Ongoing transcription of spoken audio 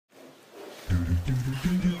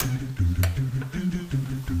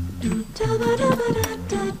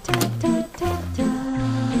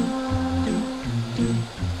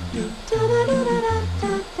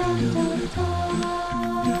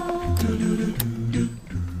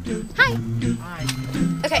Hi.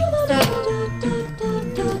 Okay, so I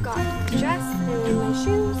got the dress, and my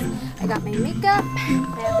shoes, I got my makeup, I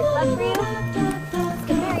have a glove for you. Let's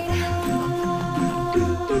get married.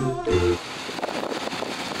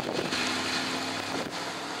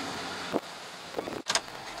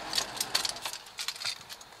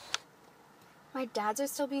 My dads are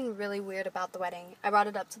still being really weird about the wedding. I brought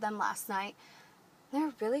it up to them last night.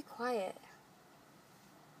 They're really quiet.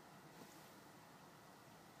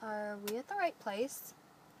 Are we at the right place?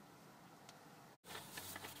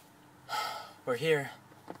 We're here.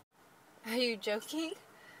 Are you joking?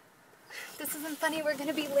 This isn't funny, we're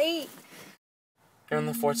gonna be late. You're on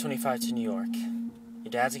the 425 to New York. Your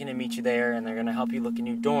dad's gonna meet you there, and they're gonna help you look at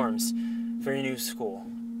new dorms for your new school.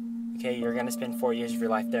 Okay, you're gonna spend 4 years of your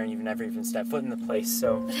life there, and you've never even stepped foot in the place,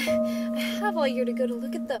 so... I have all year to go to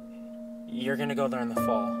look at them. You're gonna go there in the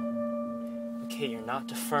fall. Okay, you're not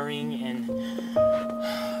deferring, and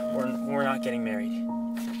we're not getting married.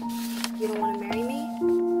 You don't want to marry me?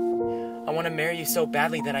 I want to marry you so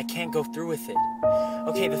badly that I can't go through with it.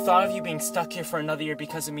 Okay, the thought of you being stuck here for another year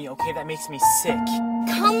because of me, okay, that makes me sick.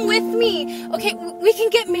 Come with me! Okay, we can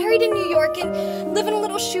get married in New York and live in a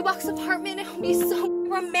little shoebox apartment. It'll be so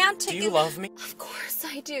romantic. Do you love me? Of course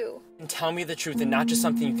I do. And tell me the truth and not just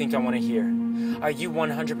something you think I want to hear. Are you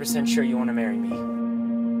 100% sure you want to marry me?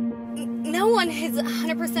 No one is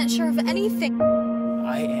 100% sure of anything.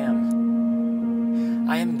 I am.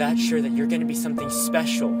 I am that sure that you're going to be something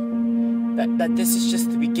special. That this is just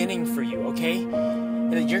the beginning for you, okay?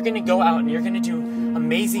 And that you're going to go out and you're going to do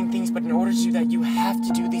amazing things, but in order to do that, you have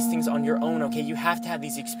to do these things on your own, okay? You have to have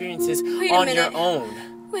these experiences on your own.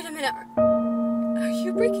 Wait a minute. Are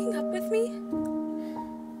you breaking up with me?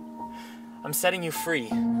 I'm setting you free.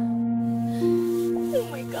 Oh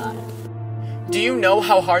my god. Do you know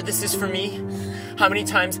how hard this is for me? How many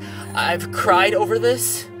times I've cried over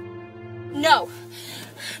this? No.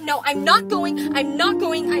 No, I'm not going. I'm not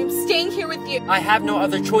going. I am staying here with you. I have no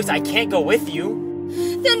other choice. I can't go with you.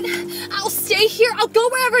 Then I'll stay here. I'll go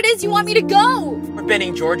wherever it is you want me to go. We're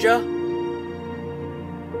Benning, Georgia.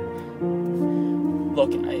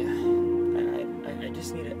 Look, I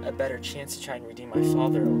just need a better chance to try and redeem my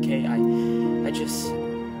father, okay? I just...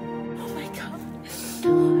 Oh my god.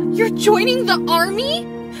 You're joining the army?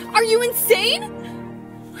 Are you insane? Oh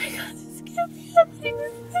my god, this can't be happening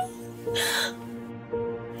with me.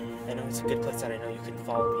 I know it's a good place that I know you can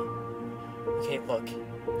follow me. Okay, look.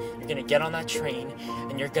 You're gonna get on that train,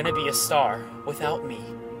 and you're gonna be a star without me.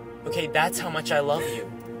 Okay, that's how much I love you.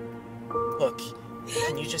 Look,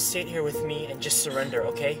 can you just sit here with me and just surrender,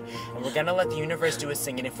 okay? And we're gonna let the universe do its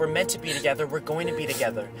thing, and if we're meant to be together, we're going to be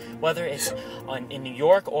together. Whether it's in New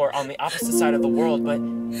York or on the opposite side of the world, but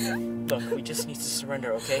look, we just need to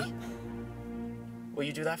surrender, okay? Will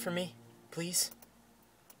you do that for me, please?